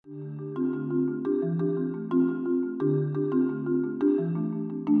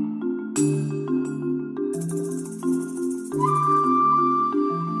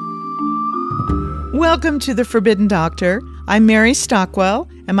Welcome to The Forbidden Doctor. I'm Mary Stockwell,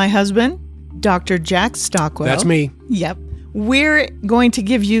 and my husband, Dr. Jack Stockwell. That's me. Yep. We're going to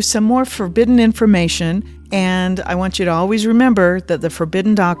give you some more forbidden information, and I want you to always remember that the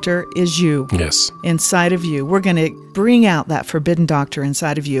Forbidden Doctor is you. Yes. Inside of you. We're going to bring out that Forbidden Doctor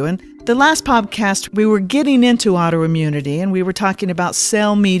inside of you. And the last podcast, we were getting into autoimmunity, and we were talking about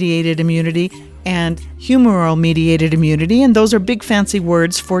cell-mediated immunity and humeral-mediated immunity, and those are big fancy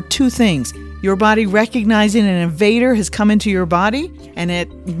words for two things. Your body recognizing an invader has come into your body, and it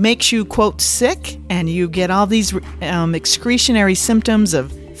makes you, quote, sick, and you get all these excretionary symptoms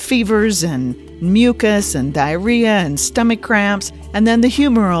of fevers and mucus and diarrhea and stomach cramps. And then the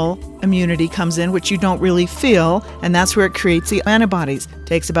humoral immunity comes in, which you don't really feel, and that's where it creates the antibodies. It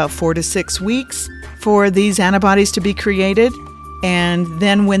takes about 4 to 6 weeks for these antibodies to be created. And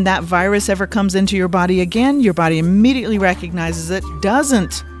then when that virus ever comes into your body again, your body immediately recognizes it,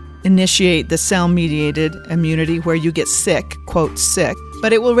 doesn't initiate the cell-mediated immunity where you get sick, quote, sick,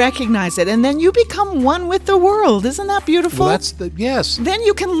 but it will recognize it. And then you become one with the world. Isn't that beautiful? Well, yes. Then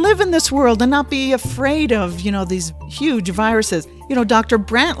you can live in this world and not be afraid of, these huge viruses. Dr.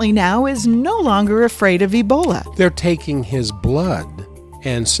 Brantley now is no longer afraid of Ebola. They're taking his blood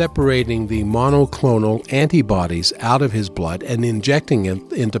and separating the monoclonal antibodies out of his blood and injecting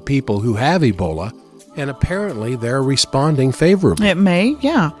it into people who have Ebola. And apparently they're responding favorably. It may,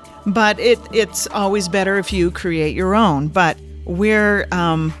 yeah. But it's always better if you create your own. But we're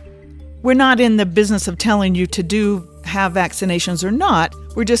not in the business of telling you to have vaccinations or not.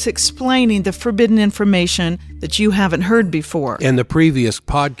 We're just explaining the forbidden information that you haven't heard before. And the previous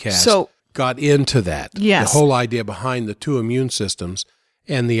podcast got into that. Yes. The whole idea behind the two immune systems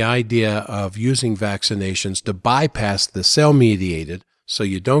and the idea of using vaccinations to bypass the cell-mediated so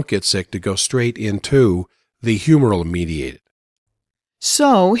you don't get sick, to go straight into the humeral-mediated.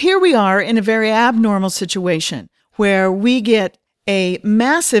 So here we are in a very abnormal situation where we get a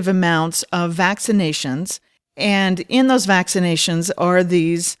massive amounts of vaccinations, and in those vaccinations are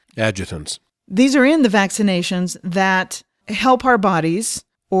these adjuvants. These are in the vaccinations that help our bodies,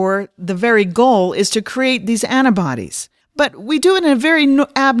 or the very goal is to create these antibodies. But we do it in a very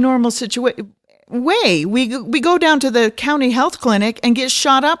abnormal way. We go down to the county health clinic and get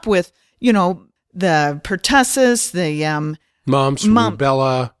shot up with, the pertussis, the mumps,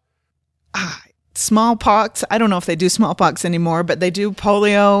 rubella, smallpox. I don't know if they do smallpox anymore, but they do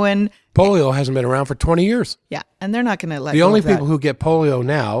polio. And polio hasn't been around for 20 years. Yeah, and they're not going to let the go only of that. people who get polio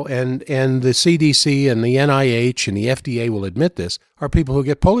now, and the CDC and the NIH and the FDA will admit this, are people who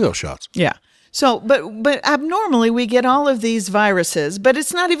get polio shots. Yeah. So, but abnormally, we get all of these viruses, but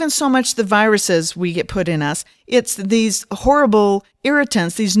it's not even so much the viruses we get put in us. It's these horrible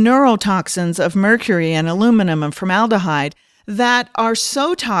irritants, these neurotoxins of mercury and aluminum and formaldehyde that are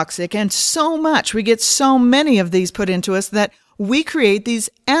so toxic and so much. We get so many of these put into us that we create these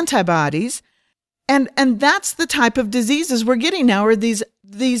antibodies. And that's the type of diseases we're getting now, are these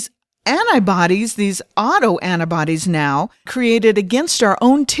antibodies, these autoantibodies now created against our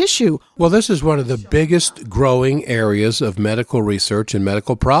own tissue. Well, this is one of the biggest growing areas of medical research and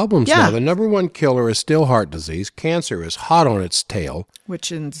medical problems now. The number one killer is still heart disease. Cancer is hot on its tail.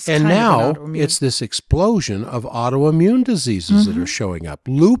 And now it's this explosion of autoimmune diseases that are showing up.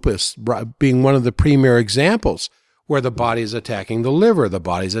 Lupus being one of the premier examples, where the body is attacking the liver, the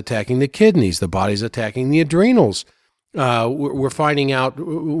body's attacking the kidneys, the body's attacking the adrenals. We're finding out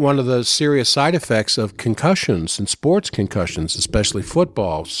one of the serious side effects of concussions and sports concussions, especially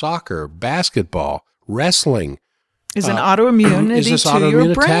football, soccer, basketball, wrestling. Is an autoimmunity is this to autoimmune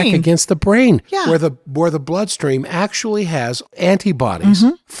your attack brain. against the brain, Yeah. where the bloodstream actually has antibodies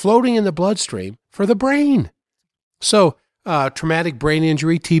floating in the bloodstream for the brain. So traumatic brain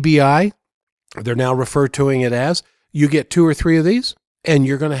injury, TBI, they're now referred to it as, you get 2 or 3 of these, and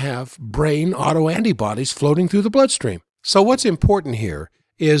you're going to have brain autoantibodies floating through the bloodstream. So what's important here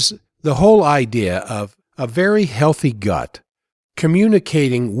is the whole idea of a very healthy gut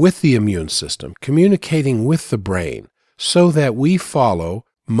communicating with the immune system, communicating with the brain, so that we follow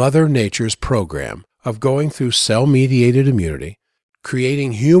Mother Nature's program of going through cell-mediated immunity,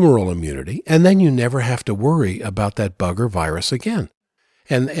 creating humoral immunity, and then you never have to worry about that bug or virus again.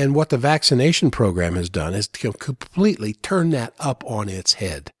 And what the vaccination program has done is to completely turn that up on its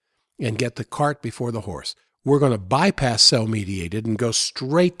head and get the cart before the horse. We're going to bypass cell-mediated and go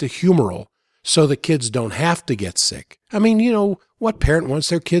straight to humoral so the kids don't have to get sick. I mean, what parent wants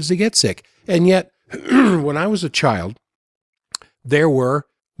their kids to get sick? And yet, when I was a child, there were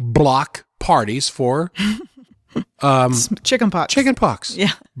block parties for Chickenpox. Chickenpox.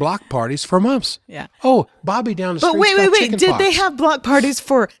 Yeah. Block parties for mumps. Yeah. Oh, Bobby down the street. But wait. Did they have block parties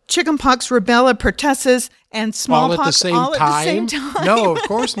for chickenpox, rubella, pertussis, and smallpox all at the same time? No, of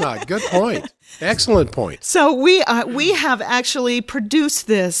course not. Good point. Excellent point. So we have actually produced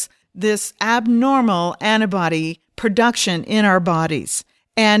this abnormal antibody production in our bodies.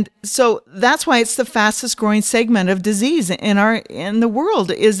 And so that's why it's the fastest growing segment of disease in the world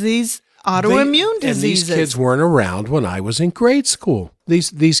is these autoimmune diseases. And these kids weren't around when I was in grade school.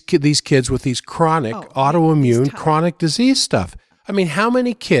 These kids with these chronic autoimmune chronic disease stuff. I mean, how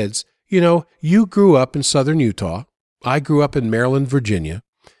many kids, you grew up in southern Utah. I grew up in Maryland, Virginia.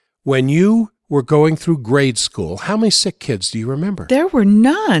 When you were going through grade school, how many sick kids do you remember? There were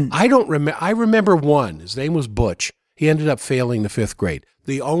none. I don't remember. I remember one. His name was Butch. He ended up failing the 5th grade.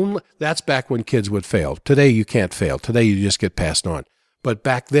 That's back when kids would fail. Today you can't fail. Today you just get passed on. But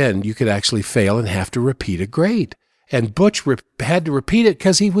back then you could actually fail and have to repeat a grade. And Butch had to repeat it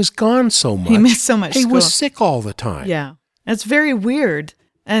because he was gone so much. He missed so much He school. was sick all the time. Yeah. That's very weird.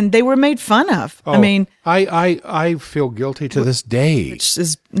 And they were made fun of. Oh, I feel guilty to this day. Which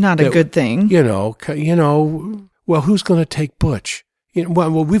is not a good thing. Well, who's going to take Butch?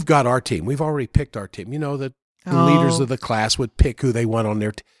 Well, we've got our team. We've already picked our team. The leaders of the class would pick who they want on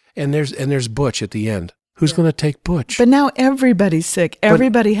their team. And there's Butch at the end. Who's going to take Butch? But now everybody's sick.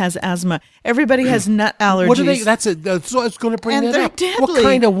 Everybody has asthma. Everybody has nut allergies. What do they? That's it. That's what's going to bring and that they're up. Deadly. What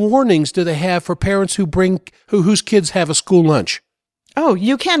kind of warnings do they have for parents whose kids have a school lunch? Oh,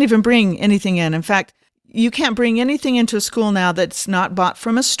 you can't even bring anything in. In fact, you can't bring anything into a school now that's not bought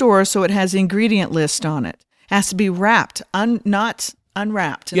from a store, so it has the ingredient list on it. It has to be wrapped, not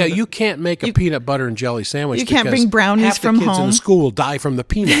unwrapped. Yeah, you can't make a peanut butter and jelly sandwich. You can't bring brownies from home. Half the kids in the school will die from the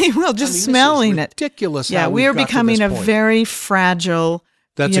peanut. They will just smelling it. Ridiculous. Yeah, we are becoming a very fragile.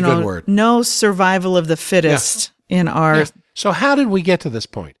 That's a good word. No survival of the fittest in our. Yeah. So how did we get to this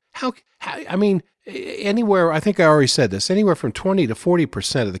point? How? I mean, anywhere. I think I already said this. Anywhere from 20 to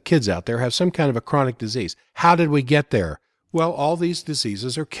 40% of the kids out there have some kind of a chronic disease. How did we get there? Well, all these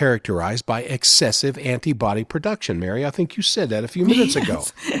diseases are characterized by excessive antibody production, Mary. I think you said that a few minutes ago.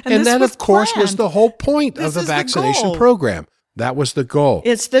 And that, of course, was the whole point of the vaccination program. That was the goal.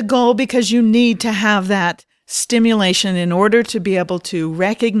 It's the goal because you need to have that stimulation in order to be able to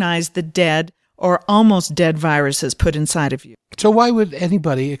recognize the dead or almost dead viruses put inside of you. So why would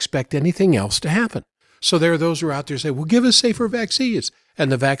anybody expect anything else to happen? So there are those who are out there say, well, give us safer vaccines. And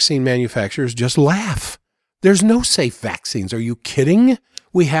the vaccine manufacturers just laugh. There's no safe vaccines. Are you kidding?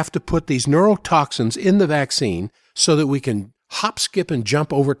 We have to put these neurotoxins in the vaccine so that we can hop, skip, and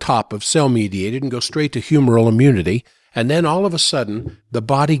jump over top of cell-mediated and go straight to humoral immunity. And then all of a sudden, the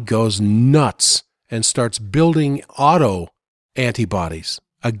body goes nuts and starts building auto-antibodies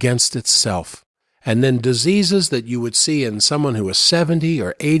against itself. And then diseases that you would see in someone who was 70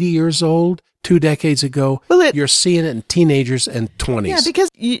 or 80 years old 2 decades ago, you're seeing it in teenagers and 20s. Yeah, because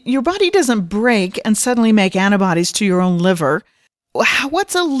your body doesn't break and suddenly make antibodies to your own liver.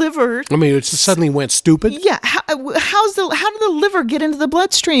 What's a liver? I mean, it just suddenly went stupid? Yeah. How did the liver get into the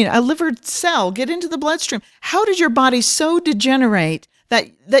bloodstream? A liver cell get into the bloodstream? How did your body so degenerate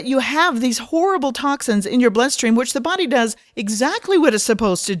that you have these horrible toxins in your bloodstream, which the body does exactly what it's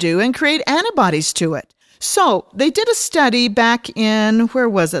supposed to do and create antibodies to it? So they did a study back in, where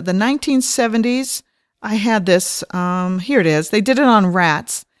was it? The 1970s. I had this, here it is. They did it on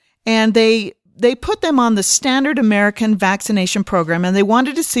rats, and they put them on the standard American vaccination program, and they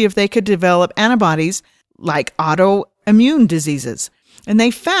wanted to see if they could develop antibodies like autoimmune diseases. And they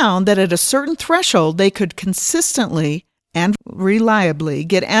found that at a certain threshold, they could consistently and reliably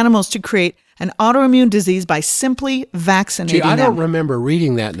get animals to create an autoimmune disease by simply vaccinating them. I don't remember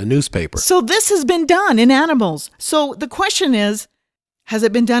reading that in the newspaper. So this has been done in animals. So the question is, has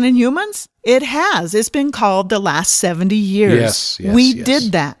it been done in humans? It has. It's been called the last 70 years. Yes, we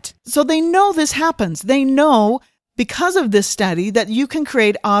did that. So they know this happens. They know because of this study that you can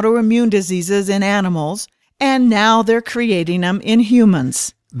create autoimmune diseases in animals, and now they're creating them in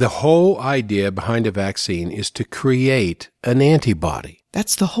humans. The whole idea behind a vaccine is to create an antibody.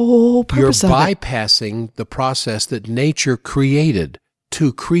 That's the whole purpose of it. You're bypassing the process that nature created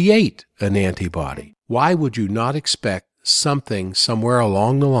to create an antibody. Why would you not expect something somewhere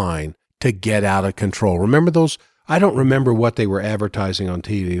along the line to get out of control? Remember those? I don't remember what they were advertising on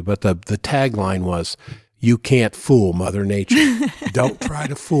TV, but the tagline was, "You can't fool Mother Nature." Don't try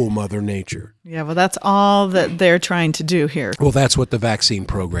to fool Mother Nature. Yeah, well, that's all that they're trying to do here. Well, that's what the vaccine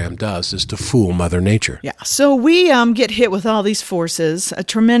program does, is to fool Mother Nature. Yeah, so we get hit with all these forces, a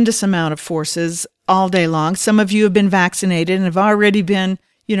tremendous amount of forces all day long. Some of you have been vaccinated and have already been,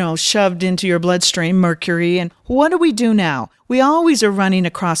 shoved into your bloodstream, mercury. And what do we do now? We always are running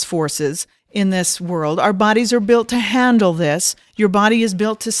across forces in this world. Our bodies are built to handle this. Your body is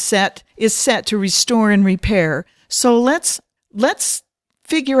built is set to restore and repair. So let's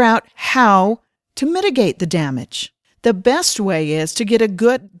figure out how to mitigate the damage. The best way is to get a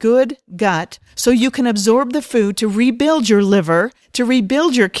good gut so you can absorb the food to rebuild your liver, to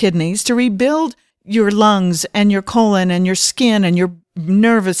rebuild your kidneys, to rebuild your lungs and your colon and your skin and your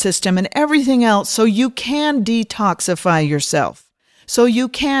nervous system and everything else, so you can detoxify yourself, so you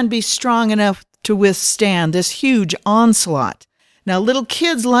can be strong enough to withstand this huge onslaught. Now, little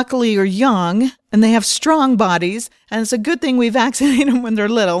kids, luckily, are young, and they have strong bodies, and it's a good thing we vaccinate them when they're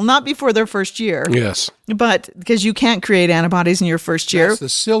little, not before their first year. Yes. But because you can't create antibodies in your first year. That's the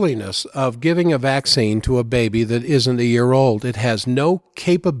silliness of giving a vaccine to a baby that isn't a year old. It has no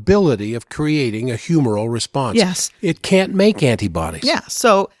capability of creating a humoral response. Yes. It can't make antibodies. Yeah,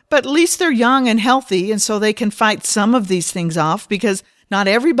 but at least they're young and healthy, and so they can fight some of these things off, because not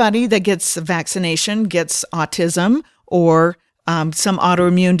everybody that gets a vaccination gets autism or some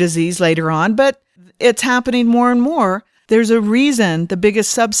autoimmune disease later on, but it's happening more and more. There's a reason the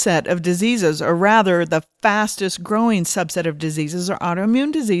biggest subset of diseases, or rather the fastest growing subset of diseases, are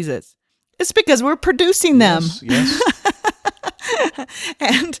autoimmune diseases. It's because we're producing them. Yes.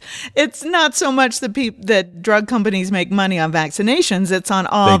 And it's not so much that drug companies make money on vaccinations, it's on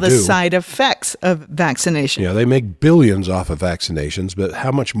all the side effects of vaccination. Yeah, they make billions off of vaccinations, but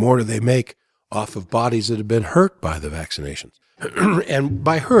how much more do they make off of bodies that have been hurt by the vaccinations? And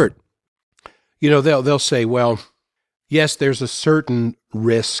by hurt, they'll say, well, yes, there's a certain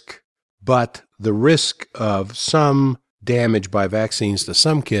risk, but the risk of some damage by vaccines to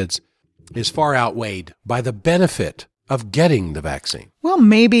some kids is far outweighed by the benefit of getting the vaccine. Well,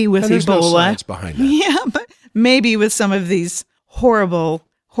 maybe with Ebola. No science behind that. Yeah, but maybe with some of these horrible,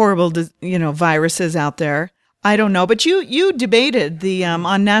 viruses out there. I don't know. But you debated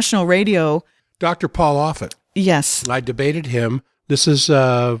on national radio. Dr. Paul Offit. Yes. I debated him. This is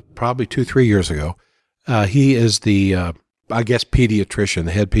probably 2-3 years ago. He is the, pediatrician,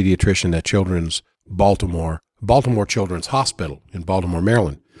 the head pediatrician at Baltimore Children's Hospital in Baltimore,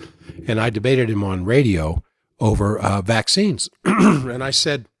 Maryland. And I debated him on radio over vaccines. And I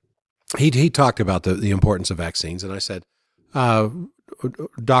said, he talked about the importance of vaccines. And I said,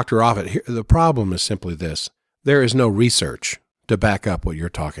 Dr. Offit, the problem is simply this. There is no research to back up what you're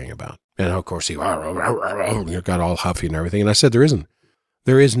talking about. And of course, he got all huffy and everything. And I said, there isn't.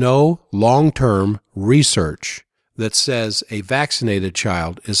 There is no long-term research that says a vaccinated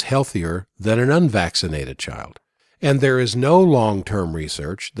child is healthier than an unvaccinated child. And there is no long-term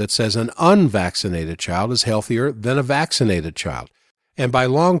research that says an unvaccinated child is healthier than a vaccinated child. And by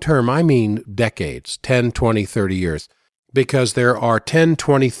long-term, I mean decades, 10, 20, 30 years, because there are 10,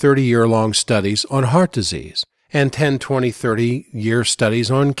 20, 30-year-long studies on heart disease, and 10, 20, 30-year studies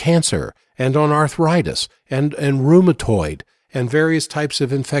on cancer, and on arthritis, and rheumatoid, and various types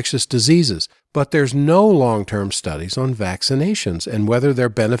of infectious diseases. But there's no long-term studies on vaccinations and whether they're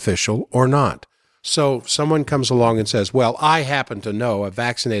beneficial or not. So someone comes along and says, well, I happen to know a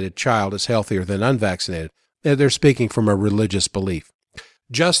vaccinated child is healthier than unvaccinated. They're speaking from a religious belief.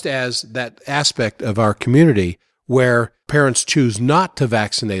 Just as that aspect of our community where parents choose not to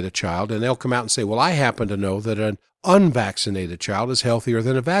vaccinate a child, and they'll come out and say, well, I happen to know that an unvaccinated child is healthier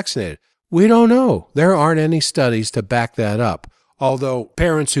than a vaccinated. We don't know. There aren't any studies to back that up. Although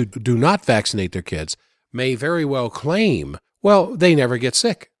parents who do not vaccinate their kids may very well claim, well, they never get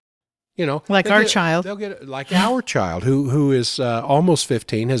sick. Like our child. They'll get like our child who is almost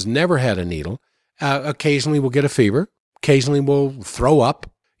 15, has never had a needle. Occasionally will get a fever. Occasionally will throw up.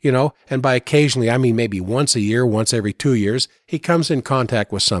 And by occasionally, I mean maybe once a year, once every 2 years, he comes in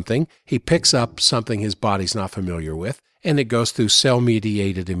contact with something. He picks up something his body's not familiar with, and it goes through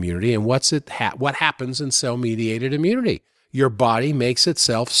cell-mediated immunity. And what happens in cell-mediated immunity? Your body makes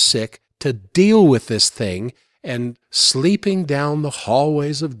itself sick to deal with this thing, and sleeping down the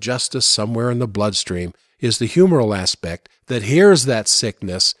hallways of justice somewhere in the bloodstream is the humoral aspect that hears that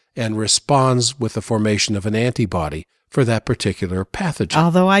sickness and responds with the formation of an antibody for that particular pathogen.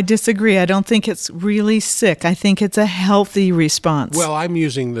 Although I disagree. I don't think it's really sick. I think it's a healthy response. Well, I'm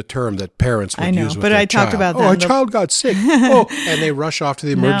using the term that parents would use with their child. I know, but I talked about that. Oh, a child got sick. And they rush off to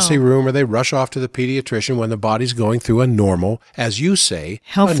the emergency room, or they rush off to the pediatrician when the body's going through a normal, as you say,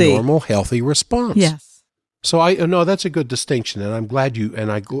 healthy. A normal, healthy response. Yes. So that's a good distinction, and I'm glad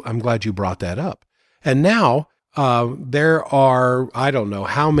you brought that up. And now there are, I don't know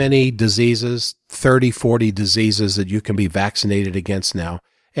how many diseases, 30, 40 diseases that you can be vaccinated against now.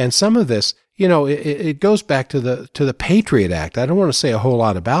 And some of this, it goes back to the Patriot Act. I don't want to say a whole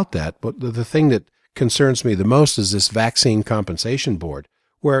lot about that, but the thing that concerns me the most is this Vaccine Compensation Board,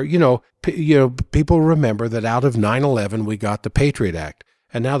 where, people remember that out of 9/11, we got the Patriot Act.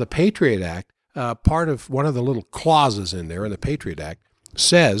 And now the Patriot Act, part of one of the little clauses in there in the Patriot Act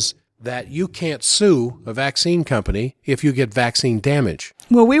says that you can't sue a vaccine company if you get vaccine damage.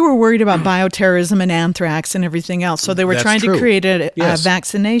 Well, we were worried about bioterrorism and anthrax and everything else. So they were trying to create a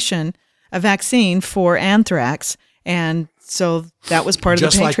vaccine for anthrax. And so that was part of the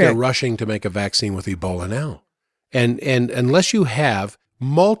Patriot Act. Just like they're rushing to make a vaccine with Ebola now. And unless you have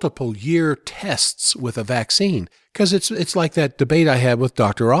multiple year tests with a vaccine, because it's like that debate I had with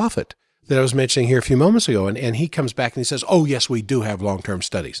Dr. Offit that I was mentioning here a few moments ago. And he comes back and he says, oh, yes, we do have long-term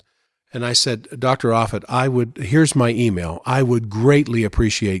studies. And I said, Dr. Offit, here's my email. I would greatly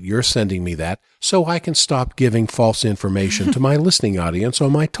appreciate your sending me that so I can stop giving false information to my listening audience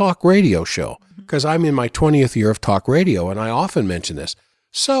on my talk radio show, because I'm in my 20th year of talk radio, and I often mention this.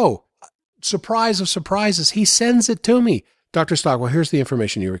 So, surprise of surprises, he sends it to me. Dr. Stockwell, here's the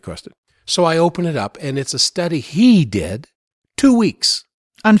information you requested. So I open it up, and it's a study he did 2 weeks.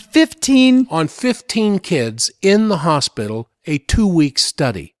 On 15 kids in the hospital, a 2-week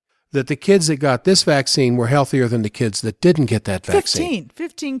study. That the kids that got this vaccine were healthier than the kids that didn't get that vaccine.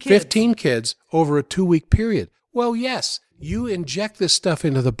 15 kids. 15 kids over a 2-week period. Well, yes, you inject this stuff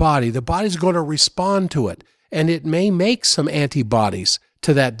into the body's going to respond to it, and it may make some antibodies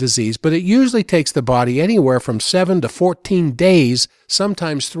to that disease, but it usually takes the body anywhere from 7 to 14 days,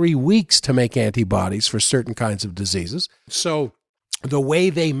 sometimes 3 weeks to make antibodies for certain kinds of diseases. So the way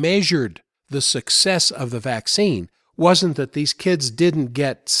they measured the success of the vaccine wasn't that these kids didn't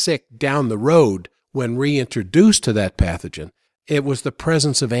get sick down the road when reintroduced to that pathogen. It was the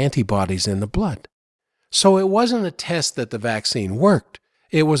presence of antibodies in the blood. So it wasn't a test that the vaccine worked.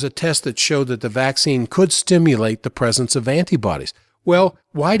 It was a test that showed that the vaccine could stimulate the presence of antibodies. Well,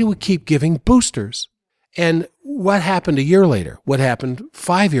 why do we keep giving boosters? And what happened a year later? What happened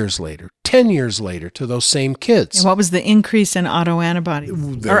 5 years later, 10 years later to those same kids? And what was the increase in autoantibodies?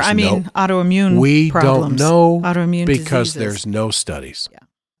 Autoimmune we problems. We don't know autoimmune because diseases. There's no studies. Yeah.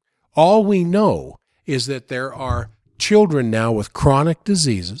 All we know is that there are children now with chronic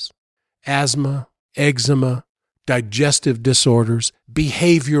diseases, asthma, eczema, digestive disorders,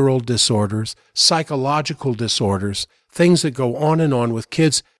 behavioral disorders, psychological disorders, things that go on and on with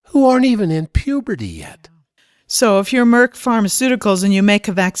kids who aren't even in puberty yet. So if you're Merck Pharmaceuticals and you make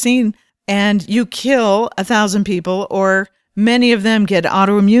a vaccine and you kill 1,000 people or many of them get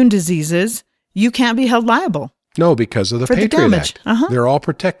autoimmune diseases, you can't be held liable. No, because of the Patriot damage. Act. They're all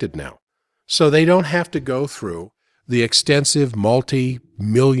protected now. So they don't have to go through the extensive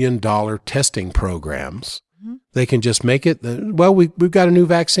multi-million-dollar testing programs. They can just make it, we've got a new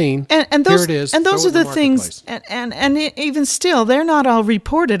vaccine. And those, here it is. And those are the things, and even still, they're not all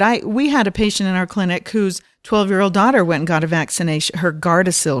reported. We had a patient in our clinic whose 12-year-old daughter went and got a vaccination, her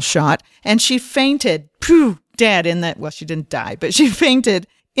Gardasil shot, and she fainted, dead in that, well, she didn't die, but she fainted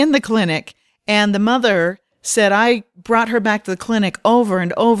in the clinic. And the mother said, I brought her back to the clinic over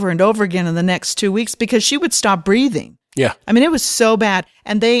and over and over again in the next 2 weeks because she would stop breathing. Yeah. I mean, it was so bad.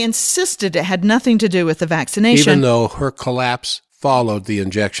 And they insisted it had nothing to do with the vaccination. Even though her collapse followed the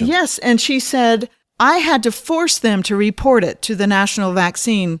injection. Yes. And she said, I had to force them to report it to the National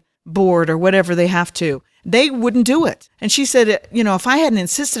Vaccine Board or whatever they have to. They wouldn't do it. And she said, if I hadn't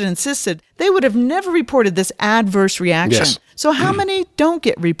insisted, they would have never reported this adverse reaction. Yes. So how many don't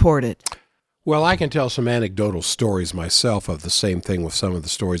get reported? Well, I can tell some anecdotal stories myself of the same thing with some of the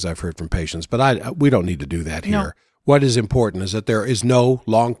stories I've heard from patients, but we don't need to do that here. No. What is important is that there is no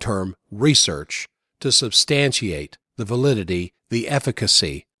long-term research to substantiate the validity, the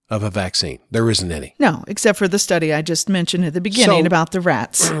efficacy of a vaccine. There isn't any. No, except for the study I just mentioned at the beginning about the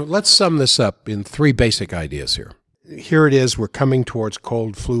rats. Let's sum this up in 3 basic ideas here. Here it is. We're coming towards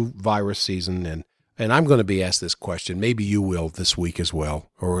cold flu virus season, and I'm going to be asked this question. Maybe you will this week as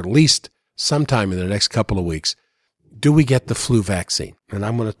well, or at least sometime in the next couple of weeks. Do we get the flu vaccine? And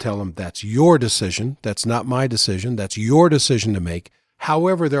I'm going to tell them that's your decision. That's not my decision. That's your decision to make.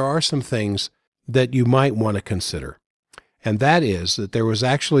 However, there are some things that you might want to consider. And that is that there was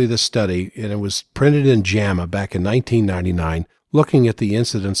actually this study, and it was printed in JAMA back in 1999, looking at the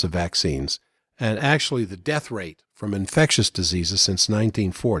incidence of vaccines and actually the death rate from infectious diseases since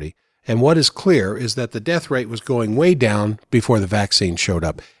 1940. And what is clear is that the death rate was going way down before the vaccine showed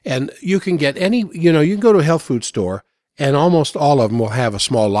up. And you can get you can go to a health food store, and almost all of them will have a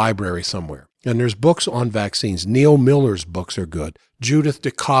small library somewhere. And there's books on vaccines. Neil Miller's books are good. Judith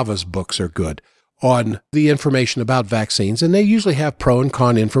DeCava's books are good. on the information about vaccines, and they usually have pro and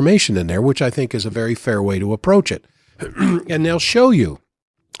con information in there, which I think is a very fair way to approach it. And they'll show you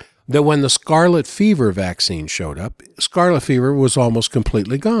that when the scarlet fever vaccine showed up, scarlet fever was almost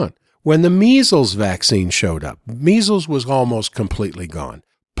completely gone. When the measles vaccine showed up, measles was almost completely gone.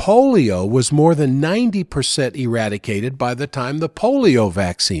 Polio was more than 90% eradicated by the time the polio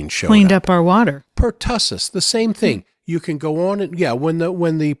vaccine showed up. Cleaned up our water. Pertussis, the same thing. You can go on and,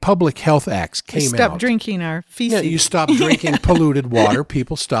 when the Public Health Acts came out. Stop drinking our feces. Yeah, you stop drinking polluted water,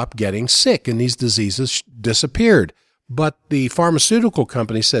 people stopped getting sick, and these diseases disappeared. But the pharmaceutical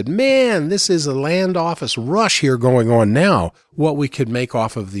company said, man, this is a land office rush here going on now, what we could make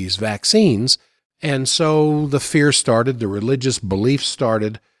off of these vaccines. And so the fear started, the religious belief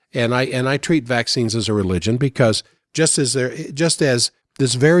started, and I treat vaccines as a religion because just as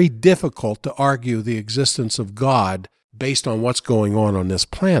it's very difficult to argue the existence of God based on what's going on this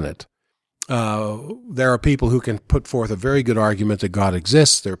planet, there are people who can put forth a very good argument that God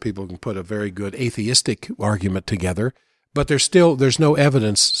exists. There are people who can put a very good atheistic argument together, but there's no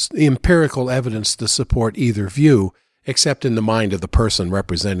evidence, empirical evidence to support either view, except in the mind of the person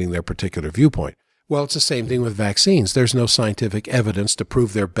representing their particular viewpoint. Well, it's the same thing with vaccines. There's no scientific evidence to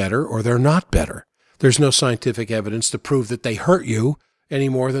prove they're better or they're not better. There's no scientific evidence to prove that they hurt you any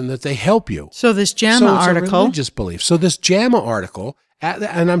more than that they help you. So this JAMA article. It's a religious belief. So this JAMA article,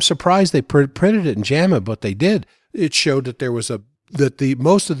 and I'm surprised they printed it in JAMA, but they did. It showed that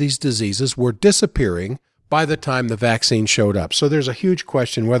most of these diseases were disappearing by the time the vaccine showed up. So there's a huge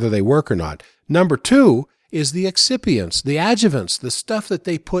question whether they work or not. Number two is the excipients, the adjuvants, the stuff that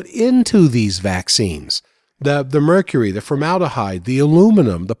they put into these vaccines. The mercury, the formaldehyde, the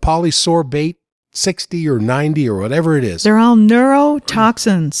aluminum, the polysorbate 60 or 90 or whatever it is. They're all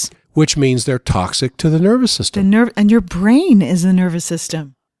neurotoxins. Which means they're toxic to the nervous system. And your brain is the nervous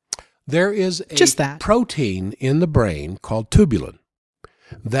system. There is a protein in the brain called tubulin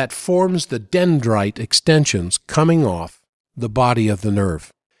that forms the dendrite extensions coming off the body of the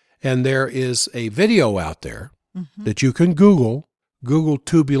nerve. And there is a video out there that you can Google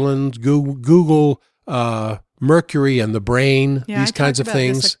tubulins, Google mercury and the brain, these kinds of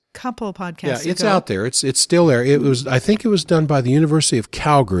things. This a couple podcasts ago. It's out there. It's still there. I think it was done by the University of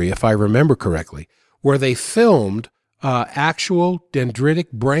Calgary, if I remember correctly, where they filmed actual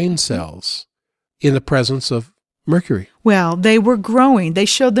dendritic brain cells in the presence of mercury. Well, they were growing. They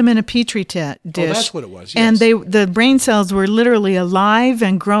showed them in a petri dish. Oh, that's what it was. Yes. And the brain cells were literally alive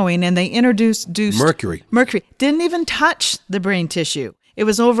and growing, and they introduced mercury. Mercury didn't even touch the brain tissue. It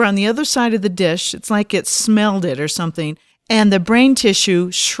was over on the other side of the dish. It's like it smelled it or something. And the brain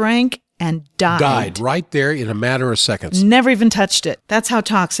tissue shrank and died. Died right there in a matter of seconds. Never even touched it. That's how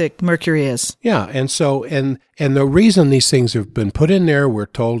toxic mercury is. Yeah, and so and the reason these things have been put in there, we're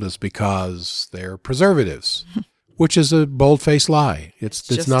told, is because they're preservatives, which is a bold-faced lie. It's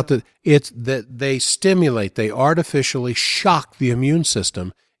that they stimulate, they artificially shock the immune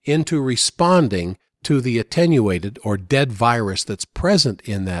system into responding to the attenuated or dead virus that's present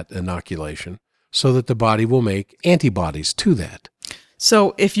in that inoculation so that the body will make antibodies to that.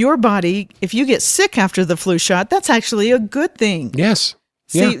 So if you get sick after the flu shot, that's actually a good thing. Yes.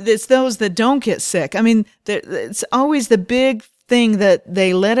 See, it's those that don't get sick. I mean, it's always the big thing that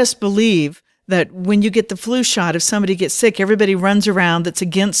they let us believe that when you get the flu shot, if somebody gets sick, everybody runs around that's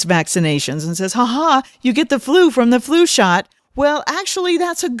against vaccinations and says, you get the flu from the flu shot. Well, actually,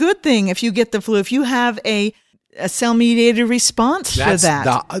 that's a good thing if you get the flu, if you have a cell-mediated response to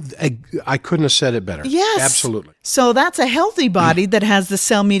that. I couldn't have said it better. Yes. Absolutely. So that's a healthy body that has the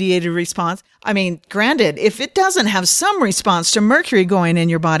cell-mediated response. I mean, granted, if it doesn't have some response to mercury going in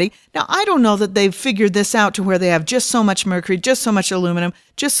your body, now I don't know that they've figured this out to where they have just so much mercury, just so much aluminum,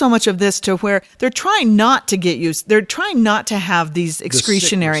 just so much of this to where they're trying not to get used. They're trying not to have these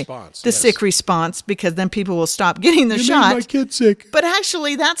excretionary, sick response, because then people will stop getting the shot. You made my kid sick. But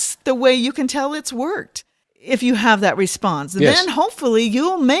actually, that's the way you can tell it's worked. If you have that response, then hopefully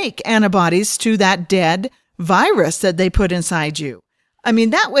you'll make antibodies to that dead virus that they put inside you. I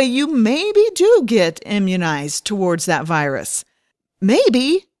mean, that way you maybe do get immunized towards that virus.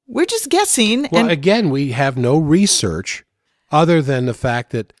 Maybe. We're just guessing. Well, again, we have no research other than the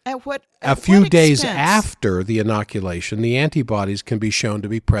fact that a few days after the inoculation, the antibodies can be shown to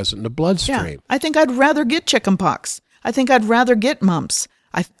be present in the bloodstream. Yeah. I think I'd rather get chickenpox. I think I'd rather get mumps.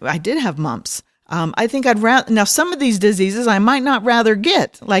 I did have mumps. I think I'd rather, now some of these diseases I might not rather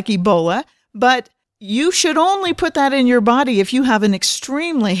get, like Ebola, but you should only put that in your body if you have an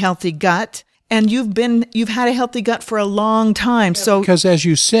extremely healthy gut and you've had a healthy gut for a long time. So because as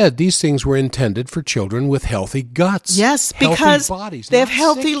you said, these things were intended for children with healthy guts. Yes, because bodies, they have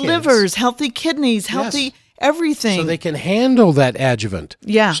healthy livers, healthy kidneys, healthy everything. So they can handle that adjuvant.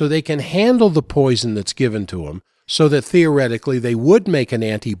 Yeah. So they can handle the poison that's given to them, so that theoretically they would make an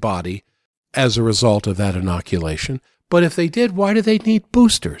antibody as a result of that inoculation. But if they did, why do they need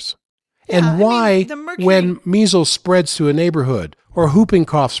boosters? And why, when measles spreads to a neighborhood or whooping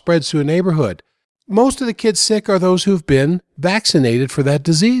cough spreads to a neighborhood, most of the kids sick are those who've been vaccinated for that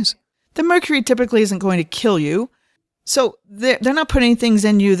disease? The mercury typically isn't going to kill you. So they're not putting things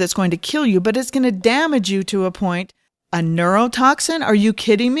in you that's going to kill you, but it's going to damage you to a point. A neurotoxin? Are you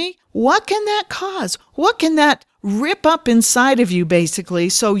kidding me? What can that cause? What can that rip up inside of you, basically?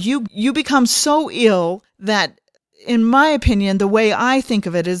 So you become so ill that, in my opinion, the way I think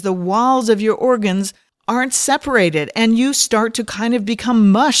of it is the walls of your organs aren't separated, and you start to kind of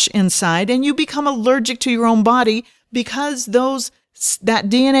become mush inside, and you become allergic to your own body because that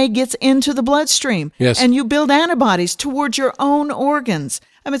DNA gets into the bloodstream. Yes. And you build antibodies towards your own organs.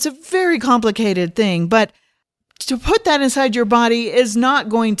 I mean, it's a very complicated thing, but to put that inside your body is not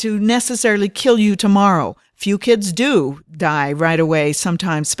going to necessarily kill you tomorrow. Few kids do die right away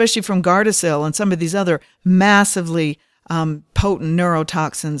sometimes, especially from Gardasil and some of these other massively potent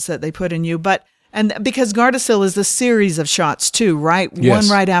neurotoxins that they put in you. And because Gardasil is a series of shots too, right? Yes,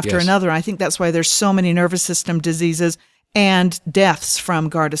 one right after yes. another. I think that's why there's so many nervous system diseases and deaths from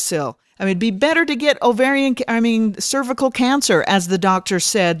Gardasil. I mean, it'd be better to get cervical cancer, as the doctor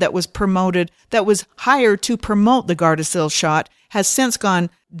said, that was hired to promote the Gardasil shot, has since done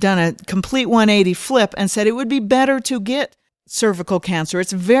a complete 180 flip and said it would be better to get cervical cancer.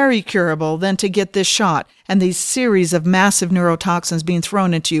 It's very curable than to get this shot and these series of massive neurotoxins being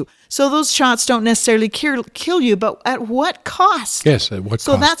thrown into you. So those shots don't necessarily kill you, but at what cost? Yes, at what cost?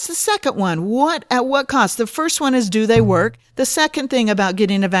 So that's the second one. At what cost? The first one is, do they work? The second thing about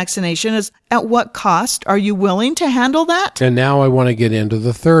getting a vaccination is, at what cost? Are you willing to handle that? And now I want to get into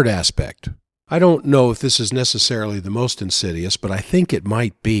the third aspect. I don't know if this is necessarily the most insidious, but I think it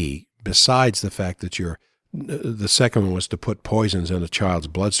might be, besides the fact that the second one was to put poisons in a child's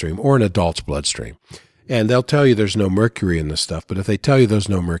bloodstream or an adult's bloodstream. And they'll tell you there's no mercury in this stuff, but if they tell you there's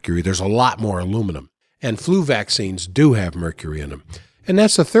no mercury, there's a lot more aluminum. And flu vaccines do have mercury in them. And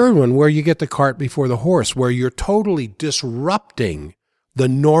that's the third one, where you get the cart before the horse, where you're totally disrupting the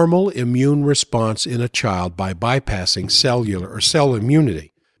normal immune response in a child by bypassing cellular or cell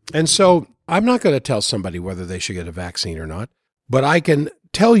immunity. And so I'm not going to tell somebody whether they should get a vaccine or not, but I can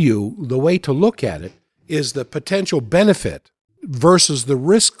tell you the way to look at it is the potential benefit versus the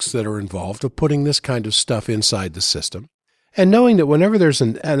risks that are involved of putting this kind of stuff inside the system. And knowing that whenever there's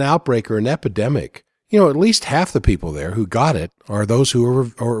an outbreak or an epidemic, at least half the people there who got it are those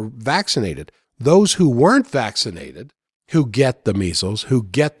who are vaccinated. Those who weren't vaccinated, who get the measles, who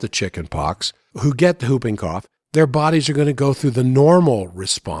get the chicken pox, who get the whooping cough, their bodies are going to go through the normal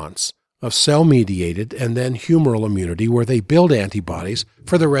response of cell-mediated and then humeral immunity, where they build antibodies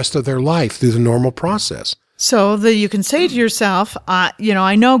for the rest of their life through the normal process. So you can say to yourself, I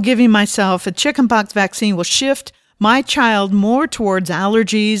know giving myself a chickenpox vaccine will shift my child more towards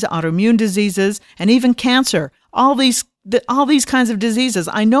allergies, autoimmune diseases, and even cancer. All these kinds of diseases.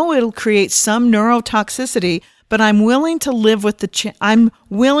 I know it'll create some neurotoxicity, but I'm willing to live with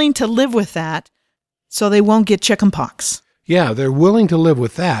that, so they won't get chickenpox. Yeah, they're willing to live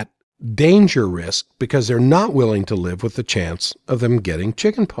with that danger risk because they're not willing to live with the chance of them getting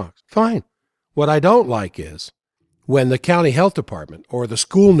chickenpox. Fine. What I don't like is when the county health department or the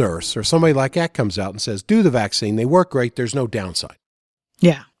school nurse or somebody like that comes out and says, do the vaccine, they work great, there's no downside.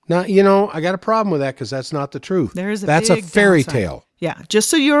 Yeah. Now, I got a problem with that because that's not the truth. That's a big fairy downside. tale. Yeah, just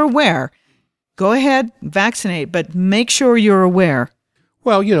so you're aware, go ahead, but make sure you're aware.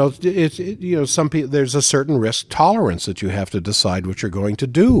 Well, some people, there's a certain risk tolerance that you have to decide what you're going to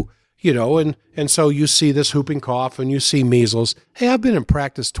do. And so you see this whooping cough and you see measles. Hey, I've been in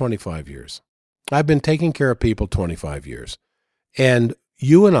practice 25 years. I've been taking care of people 25 years. And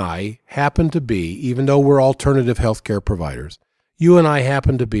you and I happen to be, even though we're alternative healthcare providers, you and I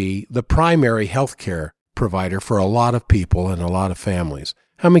happen to be the primary healthcare provider for a lot of people and a lot of families.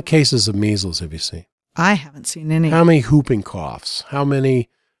 How many cases of measles have you seen? I haven't seen any. How many whooping coughs? How many,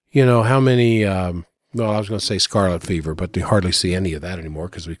 I was going to say scarlet fever, but we hardly see any of that anymore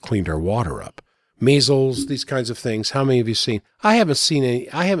because we cleaned our water up. Measles, these kinds of things. How many have you seen? I haven't seen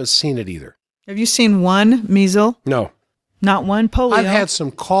any. I haven't seen it either. Have you seen one measles? No. Not one polio? I've had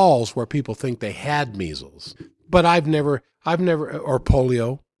some calls where people think they had measles, but I've never, or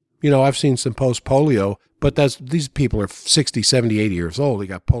polio. I've seen some post-polio, But these people are 60, 70, 80 years old. They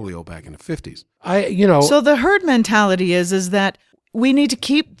got polio back in the 50s. So the herd mentality is that we need to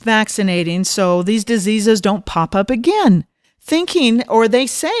keep vaccinating so these diseases don't pop up again. Thinking, or they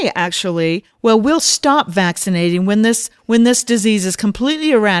say actually, well, we'll stop vaccinating when this disease is completely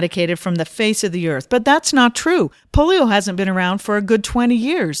eradicated from the face of the earth. But that's not true. Polio hasn't been around for a good 20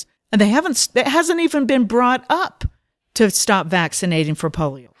 years. And it hasn't even been brought up to stop vaccinating for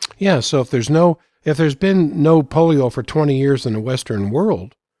polio. Yeah, so if there's been no polio for 20 years in the Western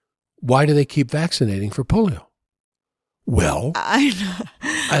world, why do they keep vaccinating for polio? Well,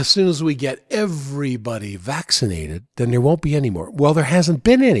 as soon as we get everybody vaccinated, then there won't be any more. Well, there hasn't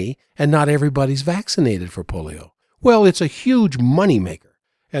been any, and not everybody's vaccinated for polio. Well, it's a huge moneymaker,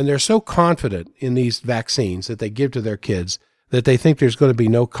 and they're so confident in these vaccines that they give to their kids that they think there's going to be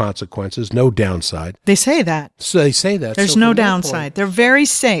no consequences, no downside. They say that. So they say that. There's no downside. They're very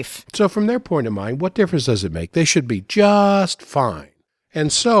safe. So from their point of mind, what difference does it make? They should be just fine.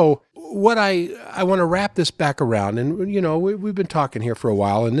 And so what I want to wrap this back around, and we've been talking here for a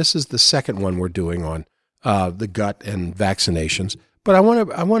while, and this is the second one we're doing on the gut and vaccinations. But I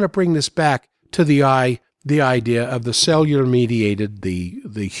want to bring this back to the idea of the cellular-mediated, the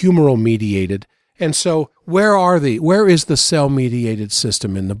humeral-mediated. And so where is the cell-mediated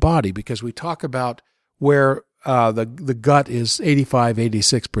system in the body? Because we talk about where the gut is 85,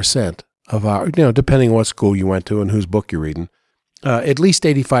 86% of our, depending on what school you went to and whose book you're reading, at least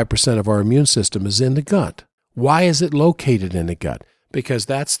 85% of our immune system is in the gut. Why is it located in the gut? Because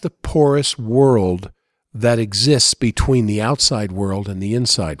that's the porous world that exists between the outside world and the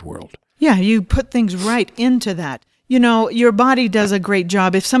inside world. Yeah, you put things right into that. Your body does a great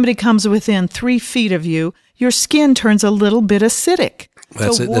job. If somebody comes within 3 feet of you, your skin turns a little bit acidic.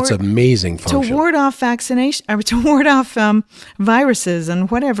 That's amazing function. To ward off vaccination, or to ward off viruses and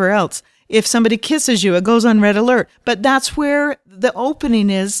whatever else. If somebody kisses you, it goes on red alert. But that's where the opening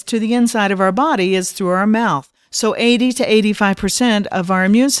is to the inside of our body, is through our mouth. So 80 to 85% of our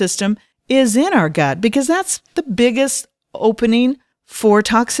immune system is in our gut, because that's the biggest opening for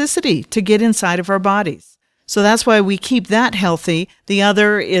toxicity to get inside of our bodies. So that's why we keep that healthy. The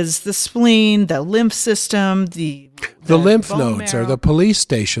other is the spleen, the lymph system, the lymph nodes are the police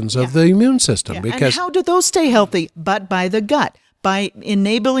stations of the immune system. Yeah. Because and how do those stay healthy? But by the gut, by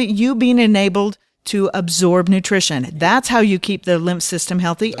being enabled to absorb nutrition. That's how you keep the lymph system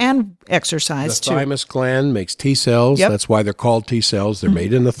healthy, and exercise too. The thymus gland makes T cells. Yep. That's why they're called T cells. They're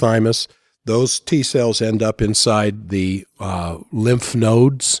made in the thymus. Those T cells end up inside the lymph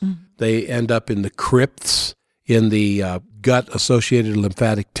nodes. They end up in the crypts, in the gut-associated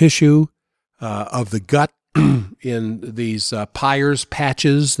lymphatic tissue of the gut, in these Peyer's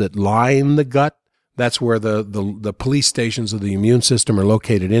patches that line the gut. That's where the police stations of the immune system are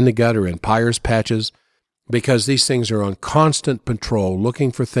located, in the gut or in Peyer's patches, because these things are on constant patrol,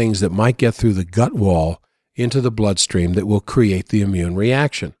 looking for things that might get through the gut wall into the bloodstream that will create the immune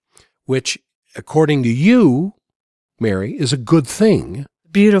reaction, which, according to you, Mary, is a good thing.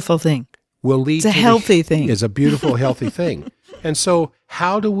 Beautiful thing. It's a healthy thing. It's a beautiful, healthy thing. And so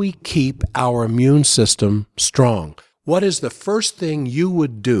how do we keep our immune system strong? What is the first thing you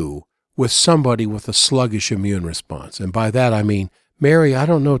would do with somebody with a sluggish immune response? And by that, I mean, Mary, I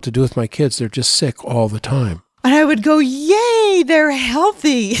don't know what to do with my kids. They're just sick all the time. And I would go, yay, they're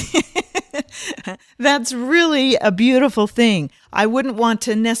healthy. That's really a beautiful thing. I wouldn't want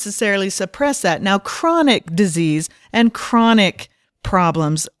to necessarily suppress that. Now, chronic disease and chronic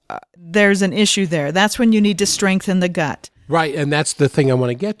problems, there's an issue there. That's when you need to strengthen the gut. Right, and that's the thing I want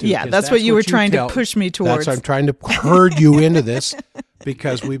to get to. Yeah, that's what you were trying to push me towards. I'm trying to herd you into this,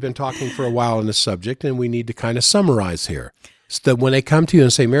 because we've been talking for a while on this subject, and we need to kind of summarize here. So that when they come to you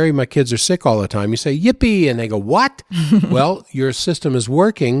and say, Mary, my kids are sick all the time, you say, yippee, and they go, what? Well, your system is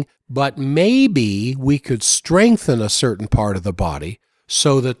working, but maybe we could strengthen a certain part of the body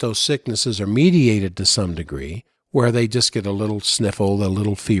so that those sicknesses are mediated to some degree, where they just get a little sniffle, a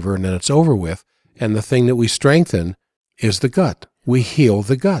little fever, and then it's over with. And the thing that we strengthen is the gut. We heal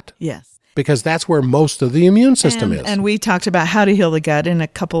the gut. Yes. Because that's where most of the immune system is. And we talked about how to heal the gut in a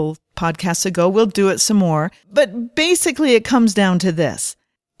couple podcasts ago. We'll do it some more. But basically, it comes down to this.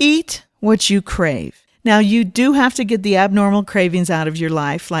 Eat what you crave. Now, you do have to get the abnormal cravings out of your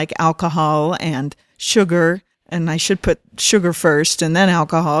life, like alcohol and sugar. And I should put sugar first and then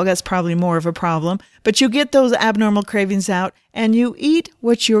alcohol. That's probably more of a problem. But you get those abnormal cravings out and you eat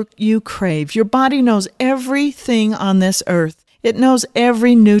what you crave. Your body knows everything on this earth. It knows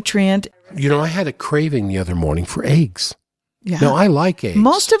every nutrient. I had a craving the other morning for eggs. Yeah. Now, I like eggs.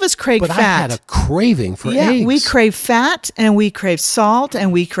 Most of us crave fat. But I had a craving for eggs. Yeah, we crave fat and we crave salt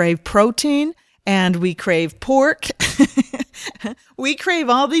and we crave protein. and we crave pork. We crave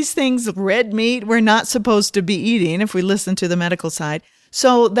all these things, red meat we're not supposed to be eating if we listen to the medical side.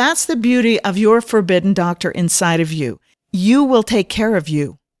 So that's the beauty of your forbidden doctor inside of you. You will take care of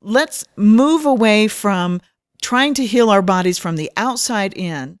you. Let's move away from trying to heal our bodies from the outside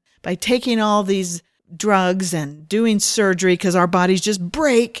in by taking all these drugs and doing surgery because our bodies just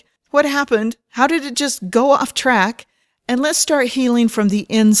break. What happened? How did it just go off track? And let's start healing from the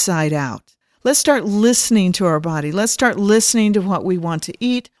inside out. Let's start listening to our body. Let's start listening to what we want to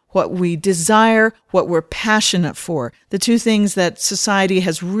eat, what we desire, what we're passionate for. The two things that society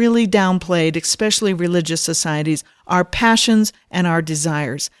has really downplayed, especially religious societies, our passions and our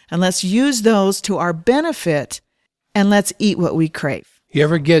desires. And let's use those to our benefit, and let's eat what we crave. You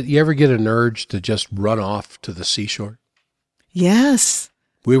ever get an urge to just run off to the seashore? Yes.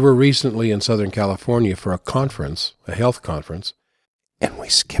 We were recently in Southern California for a conference, a health conference, and we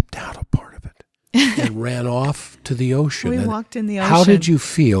skipped out a part of it and ran off to the ocean. We walked in the ocean. How did you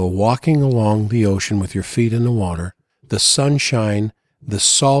feel walking along the ocean with your feet in the water, the sunshine, the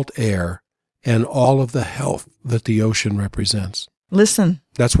salt air, and all of the health that the ocean represents? Listen.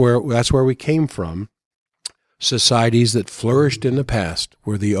 That's where we came from. Societies that flourished in the past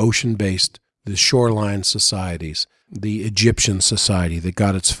were the ocean-based, the shoreline societies, the Egyptian society that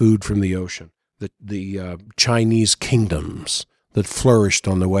got its food from the ocean, the Chinese kingdoms that flourished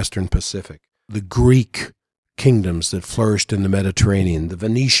on the Western Pacific, the Greek kingdoms that flourished in the Mediterranean, the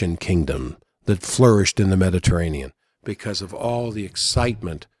Venetian kingdom that flourished in the Mediterranean because of all the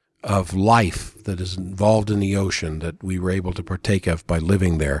excitement of life that is involved in the ocean that we were able to partake of by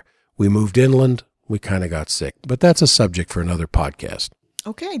living there. We moved inland, we kind of got sick, but that's a subject for another podcast.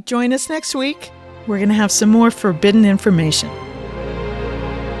 Okay, join us next week. We're going to have some more forbidden information.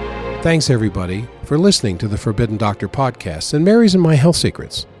 Thanks, everybody, for listening to the Forbidden Doctor podcast and Mary's and My Health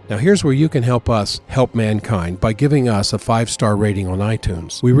Secrets. Now, here's where you can help us help mankind by giving us a 5-star rating on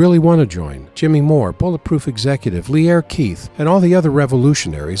iTunes. We really want to join Jimmy Moore, Bulletproof Executive, Leaire Keith, and all the other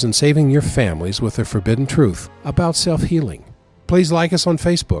revolutionaries in saving your families with their forbidden truth about self-healing. Please like us on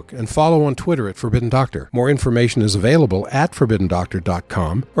Facebook and follow on Twitter at Forbidden Doctor. More information is available at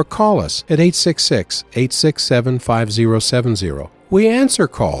ForbiddenDoctor.com or call us at 866-867-5070. We answer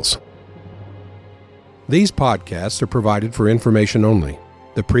calls. These podcasts are provided for information only.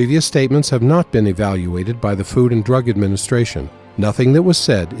 The previous statements have not been evaluated by the Food and Drug Administration. Nothing that was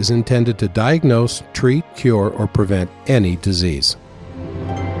said is intended to diagnose, treat, cure, or prevent any disease.